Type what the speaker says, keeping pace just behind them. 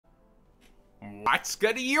What's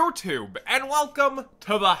good, YouTube? And welcome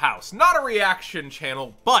to the house. Not a reaction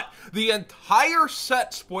channel, but the entire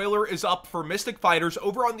set spoiler is up for Mystic Fighters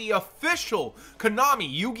over on the official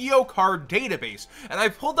Konami Yu-Gi-Oh! Card database. And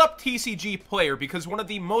I've pulled up TCG Player because one of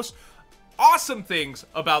the most awesome things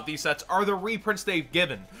about these sets are the reprints they've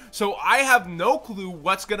given. So I have no clue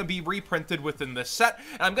what's going to be reprinted within this set,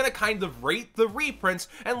 and I'm going to kind of rate the reprints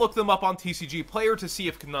and look them up on TCG Player to see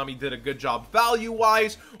if Konami did a good job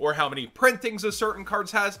value-wise, or how many printings a certain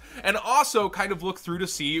cards has, and also kind of look through to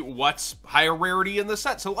see what's higher rarity in the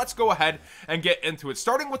set. So let's go ahead and get into it,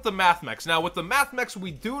 starting with the Math Mechs. Now with the Math Mechs, we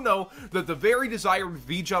do know that the very desired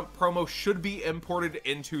V-Jump promo should be imported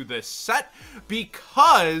into this set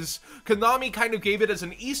because Konami kind of gave it as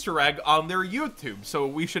an Easter egg on their YouTube, so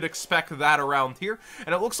we should expect that around here.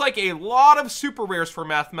 And it looks like a lot of super rares for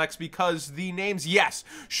Math Mechs because the names, yes,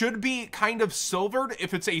 should be kind of silvered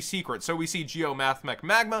if it's a secret. So we see Geo Math Mech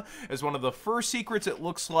Magma as one of the first secrets, it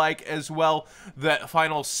looks like, as well. That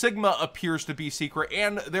Final Sigma appears to be secret,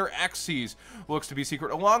 and their Xyz looks to be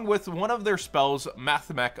secret, along with one of their spells,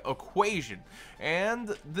 Math Mech Equation.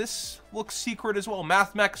 And this looks secret as well,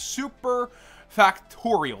 Math Mech Super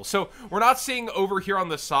Factorial. So we're not seeing over here on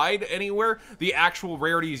the side anywhere the actual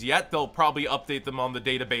rarities yet. They'll probably update them on the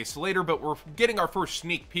database later, but we're getting our first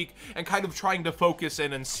sneak peek and kind of trying to focus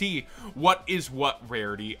in and see what is what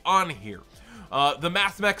rarity on here. The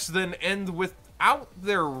Math Mechs then end without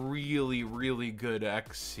their really good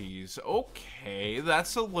Xyz. Okay,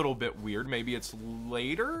 that's a little bit weird. Maybe it's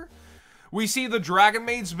later? We see the Dragon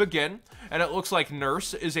Maids begin, and it looks like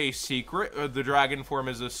Nurse is a secret. The Dragon form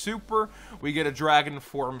is a super. We get a Dragon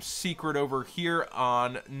form secret over here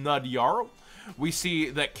on Nudyarl. We see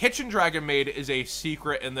that Kitchen Dragon Maid is a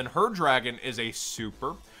secret, and then her Dragon is a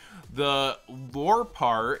super. The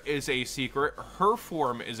Lorpar is a secret. Her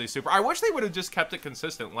form is a super. I wish they would have just kept it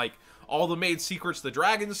consistent, like all the maid secrets, the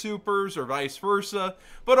Dragon supers, or vice versa,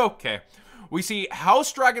 but okay. We see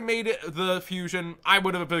House Dragon Maid, the fusion. I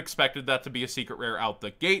would have expected that to be a secret rare out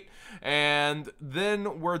the gate. And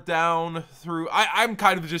then we're down through... I'm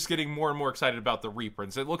kind of just getting more and more excited about the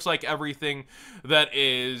reprints. It looks like everything that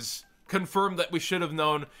is confirmed that we should have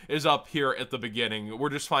known is up here at the beginning. We're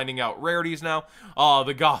just finding out rarities now.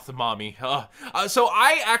 The Goth Mommy. So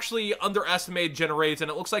I actually underestimated generators,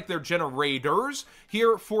 and it looks like they're generators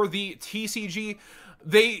here for the TCG.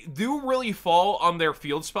 They do really fall on their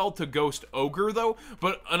field spell to Ghost Ogre, though,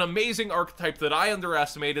 but an amazing archetype that I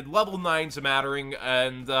underestimated. Level 9's mattering,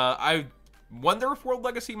 and I wonder if World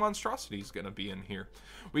Legacy Monstrosity is going to be in here.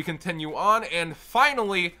 We continue on, and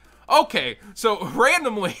finally... Okay, so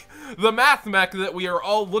randomly, the Math Mech that we are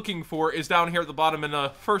all looking for is down here at the bottom, and a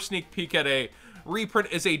first sneak peek at a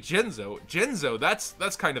reprint is a Jinzo. Jinzo,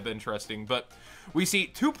 that's kind of interesting, but... We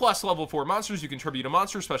see 2+ level 4 monsters. You can tribute a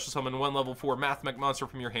monster, special summon 1 level 4 Math Mech monster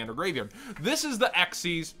from your hand or graveyard. This is the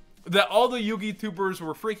Xyz that all the Yu-Gi tubers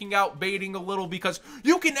were freaking out, baiting a little, because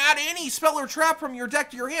you can add any spell or trap from your deck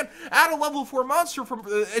to your hand. Add a level 4 monster from...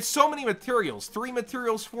 it's so many materials. 3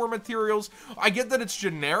 materials, 4 materials. I get that it's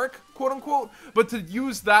generic, quote unquote, but to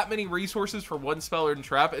use that many resources for one spell or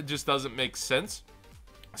trap, it just doesn't make sense.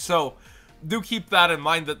 So... do keep that in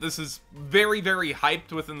mind, that this is very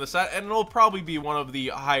hyped within the set, and it'll probably be one of the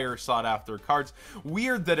higher sought after cards.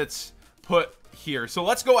 Weird that it's put here. So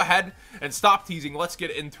let's go ahead and stop teasing. Let's get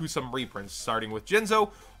into some reprints, starting with Jinzo.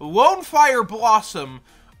 Lone Fire Blossom.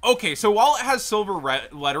 Okay, so while it has silver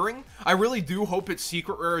lettering, I really do hope it's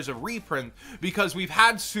secret rare as a reprint, because we've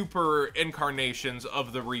had super incarnations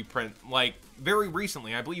of the reprint, like, very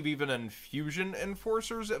recently. I believe even in Fusion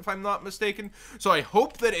Enforcers, if I'm not mistaken. So I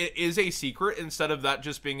hope that it is a secret instead of that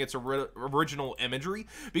just being its original imagery,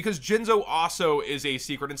 because Jinzo also is a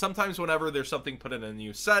secret, and sometimes whenever there's something put in a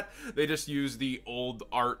new set, they just use the old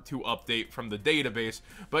art to update from the database.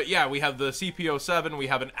 But yeah, we have the CP07, we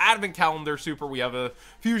have an Advent Calendar super, we have a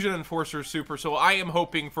Fusion Enforcer super, so I am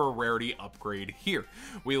hoping for a rarity upgrade here.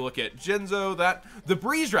 We look at Jinzo, the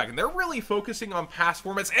Breeze Dragon, they're really focusing on past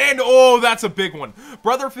formats, and oh, that's a big one.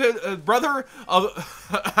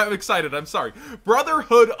 I'm excited, I'm sorry.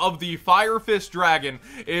 Brotherhood of the Fire Fist Dragon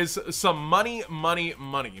is some money.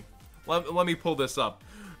 Let me pull this up.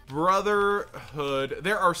 Brotherhood.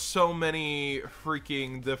 There are so many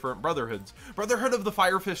freaking different Brotherhoods. Brotherhood of the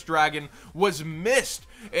Fire Fist Dragon was missed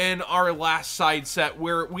in our last side set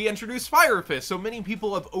where we introduced Fire Fist. So many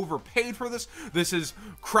people have overpaid for this. This is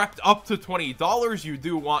crept up to $20. You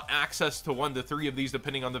do want access to 1 to 3 of these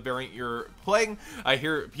depending on the variant you're playing. I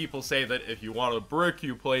hear people say that if you want a brick,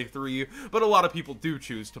 you play 3, but a lot of people do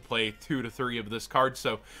choose to play 2 to 3 of this card.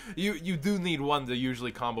 So you do need 1 to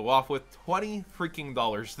usually combo off with. $20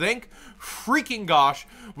 freaking. thank freaking gosh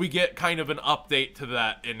we get kind of an update to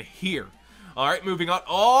that in here. All right, moving on.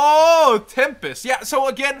 Oh, Tempest. Yeah, so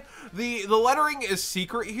again, the lettering is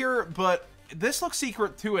secret here, but this looks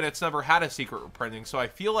secret too, and it's never had a secret reprinting, so I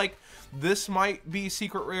feel like this might be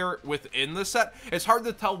secret rare within the set. It's hard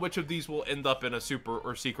to tell which of these will end up in a super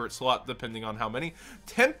or secret slot, depending on how many.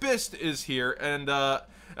 Tempest is here, and,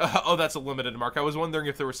 oh, that's a limited mark. I was wondering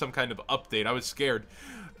if there was some kind of update. I was scared.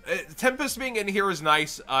 Tempest being in here is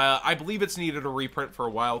nice. I believe it's needed a reprint for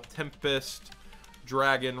a while. Tempest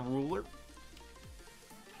Dragon Ruler.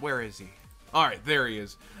 Where is he? All right, there he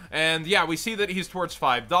is. And yeah, we see that he's towards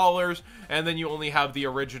 $5, and then you only have the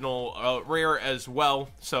original rare as well.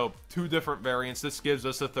 So 2 different variants. This gives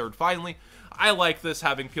us a third finally. I like this,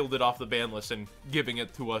 having peeled it off the ban list and giving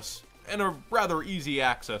it to us in a rather easy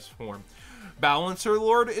access form. Balancer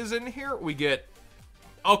Lord is in here. We get...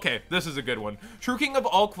 Okay, this is a good one. True King of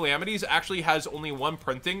All Calamities actually has only 1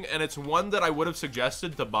 printing, and it's one that I would have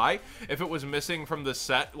suggested to buy if it was missing from the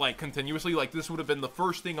set, like, continuously. Like, this would have been the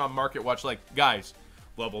first thing on Market Watch. Like, guys,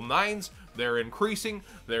 level 9s, they're increasing,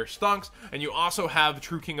 they're stonks, and you also have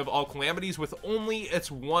True King of All Calamities with only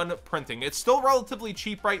its 1 printing. It's still relatively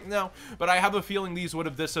cheap right now, but I have a feeling these would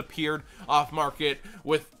have disappeared off market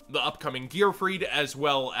with the upcoming Gear Freed, as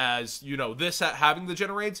well as, you know, this set having the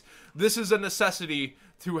Generades. This is a necessity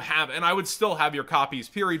to have, and I would still have your copies,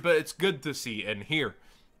 period, but it's good to see in here.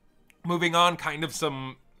 Moving on, kind of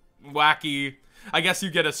some wacky... I guess you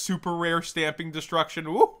get a super rare Stamping Destruction.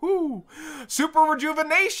 Woohoo! Super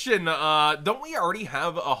Rejuvenation! Don't we already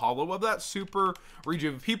have a holo of that? Super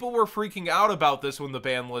Rejuve. People were freaking out about this when the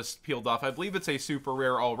ban list peeled off. I believe it's a super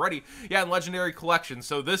rare already. Yeah, in Legendary Collection,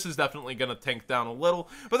 so this is definitely going to tank down a little.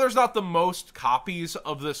 But there's not the most copies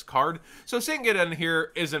of this card, so seeing it in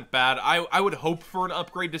here isn't bad. I would hope for an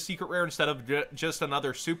upgrade to Secret Rare instead of just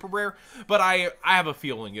another super rare, but I have a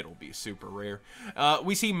feeling it'll be super rare.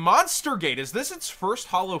 We see Monster Gate. Is this its first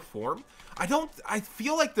holo form? I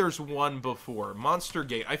feel like there's one before. Monster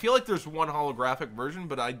Gate. I feel like there's one holographic version,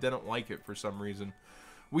 but I didn't like it for some reason.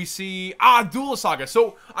 We see, Duelist Saga.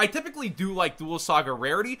 So, I typically do like Duelist Saga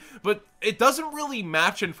Rarity, but it doesn't really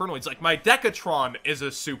match Infernoids. Like, my Decatron is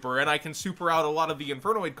a super, and I can super out a lot of the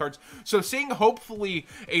Infernoid cards. So, seeing hopefully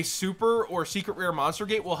a super or secret rare Monster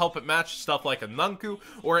Gate will help it match stuff like a Nunku,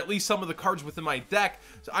 or at least some of the cards within my deck.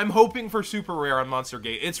 So I'm hoping for super rare on Monster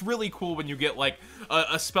Gate. It's really cool when you get, like,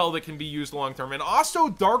 a spell that can be used long-term. And also,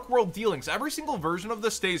 Dark World Dealings. Every single version of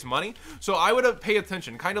this stays money, so I would pay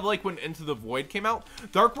attention. Kind of like when Into the Void came out.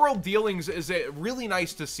 Dark World Dealings is really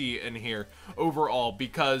nice to see in here overall,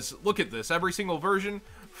 because look at this. Every single version,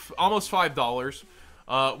 almost $5.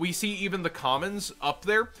 We see even the commons up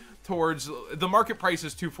there towards the market price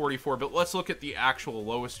is $244, but let's look at the actual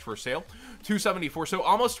lowest for sale, $274. So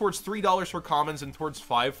almost towards $3 for commons and towards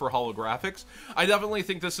 $5 for holographics. I definitely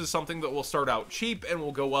think this is something that will start out cheap and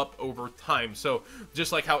will go up over time. So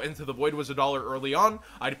just like how Into the Void was $1 early on,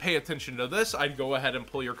 I'd pay attention to this. I'd go ahead and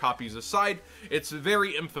pull your copies aside. It's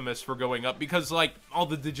very infamous for going up because, like, all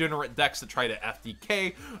the degenerate decks that try to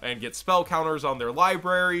FDK and get spell counters on their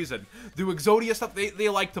libraries and do Exodia stuff, they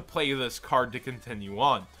like to play this card to continue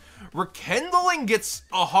on. Rekindling gets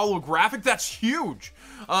a holographic. That's huge.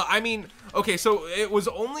 I mean, okay, so it was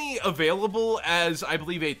only available as, I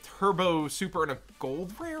believe, a turbo super and a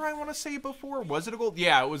gold rare, I want to say before. Was it a gold?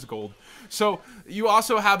 Yeah, it was gold. So you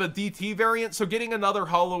also have a DT variant, so getting another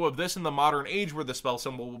holo of this in the modern age where the spell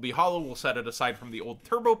symbol will be holo, we'll set it aside from the old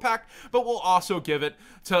turbo pack, but we'll also give it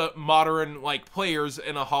to modern, like, players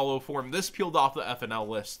in a holo form. This peeled off the FNL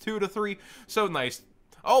list 2 to 3, so nice.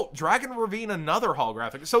 Oh, Dragon Ravine, another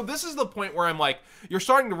holographic. So this is the point where I'm like, you're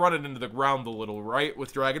starting to run it into the ground a little, right,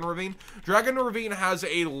 with Dragon Ravine? Dragon Ravine has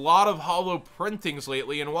a lot of holo printings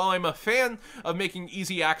lately, and while I'm a fan of making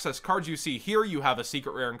easy access cards, you see here, you have a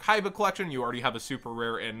secret rare in Kaiba collection, you already have a super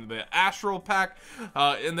rare in the Astral pack,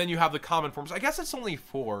 and then you have the common forms. I guess it's only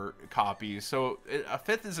 4 copies, so a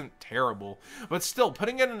 5th isn't terrible, but still,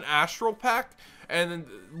 putting in an Astral pack, and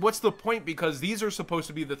what's the point? Because these are supposed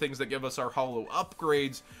to be the things that give us our holo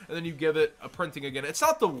upgrades, and then you give it a printing again. It's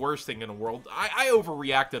not the worst thing in the world. I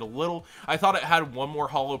overreacted a little. I thought it had one more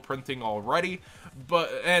holo printing already,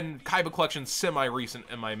 and Kaiba Collection's semi-recent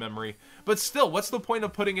in my memory. But still, what's the point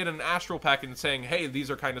of putting it in an Astral pack and saying, hey,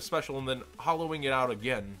 these are kind of special, and then holoing it out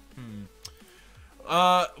again?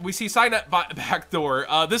 We see Signet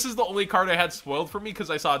Backdoor. This is the only card I had spoiled for me because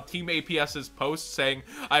I saw Team APS's post saying,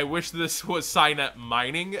 I wish this was Signet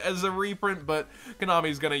Mining as a reprint, but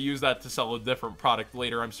Konami's gonna use that to sell a different product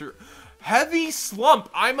later, I'm sure. Heavy Slump.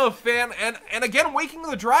 I'm a fan, and again, Waking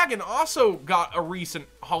the Dragon also got a recent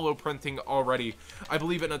holo printing already, I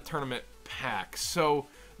believe in a tournament pack. So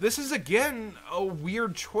this is, again, a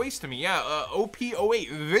weird choice to me. Yeah, OP08,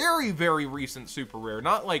 very, very recent super rare.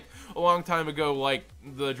 Not, like, a long time ago, like,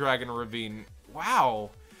 the Dragon Ravine. Wow.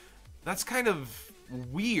 That's kind of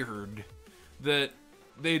weird that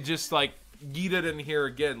they just, like, yeeted in here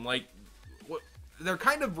again. Like, they're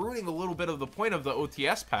kind of ruining a little bit of the point of the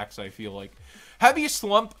OTS packs, I feel like. Heavy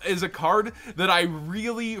Slump is a card that I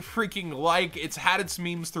really freaking like. It's had its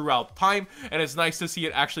memes throughout time, and it's nice to see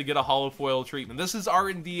it actually get a holo foil treatment. This is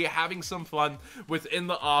R&D having some fun within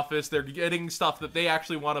the office. They're getting stuff that they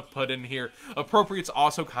actually want to put in here. Appropriate's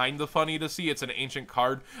also kind of funny to see. It's an ancient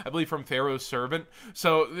card, I believe, from Pharaoh's Servant.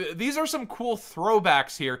 So these are some cool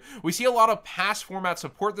throwbacks here. We see a lot of past format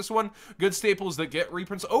support this one. Good staples that get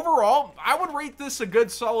reprints. Overall, I would rate this a good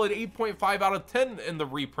solid 8.5 out of 10 in the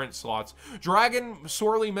reprint slots. Dragon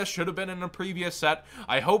sorely missed, should have been in a previous set.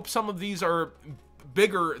 I hope some of these are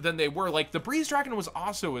bigger than they were. Like, the Breeze Dragon was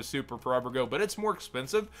also a super forever ago, but it's more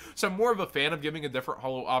expensive, so I'm more of a fan of giving a different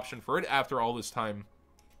holo option for it after all this time.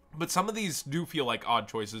 But some of these do feel like odd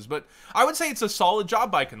choices, but I would say it's a solid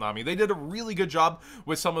job by Konami. They did a really good job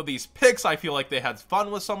with some of these picks. I feel like they had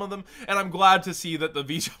fun with some of them, and I'm glad to see that the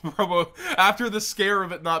Vija promo, after the scare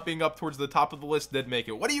of it not being up towards the top of the list, did make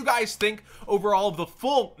it. What do you guys think overall of the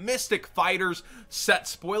full Mystic Fighters set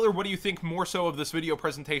spoiler? What do you think more so of this video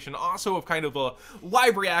presentation? Also of kind of a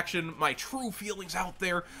live reaction, my true feelings out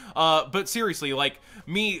there. But seriously, like,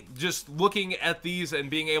 me just looking at these and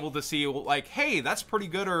being able to see, like, hey, that's pretty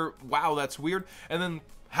good, or wow, that's weird, and then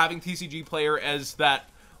having TCG Player as that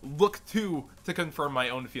look to confirm my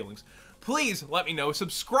own feelings. Please let me know.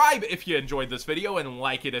 Subscribe if you enjoyed this video, and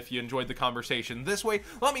like it if you enjoyed the conversation this way.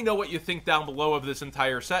 Let me know what you think down below of this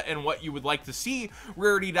entire set, and what you would like to see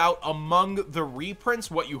rarity'd out among the reprints,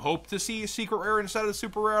 what you hope to see secret rare instead of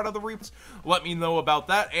super rare out of the reprints. Let me know about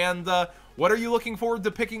that, and what are you looking forward to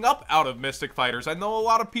picking up out of Mystic Fighters? I know a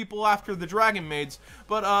lot of people after the Dragon Maids,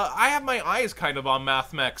 but I have my eyes kind of on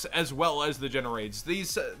Math Mechs as well as the Generaids.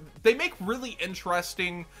 These, they make really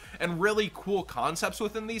interesting and really cool concepts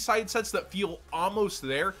within these side sets that feel almost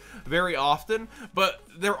there very often, but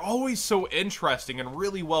they're always so interesting and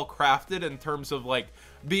really well crafted in terms of, like,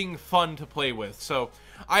 being fun to play with. So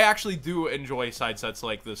I actually do enjoy side sets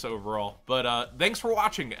like this overall. But thanks for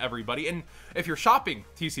watching, everybody. And if you're shopping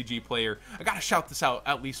TCG Player, I gotta shout this out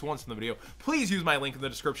at least once in the video. Please use my link in the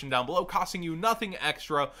description down below, costing you nothing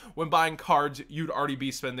extra when buying cards you'd already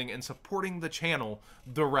be spending and supporting the channel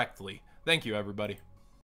directly. Thank you, everybody.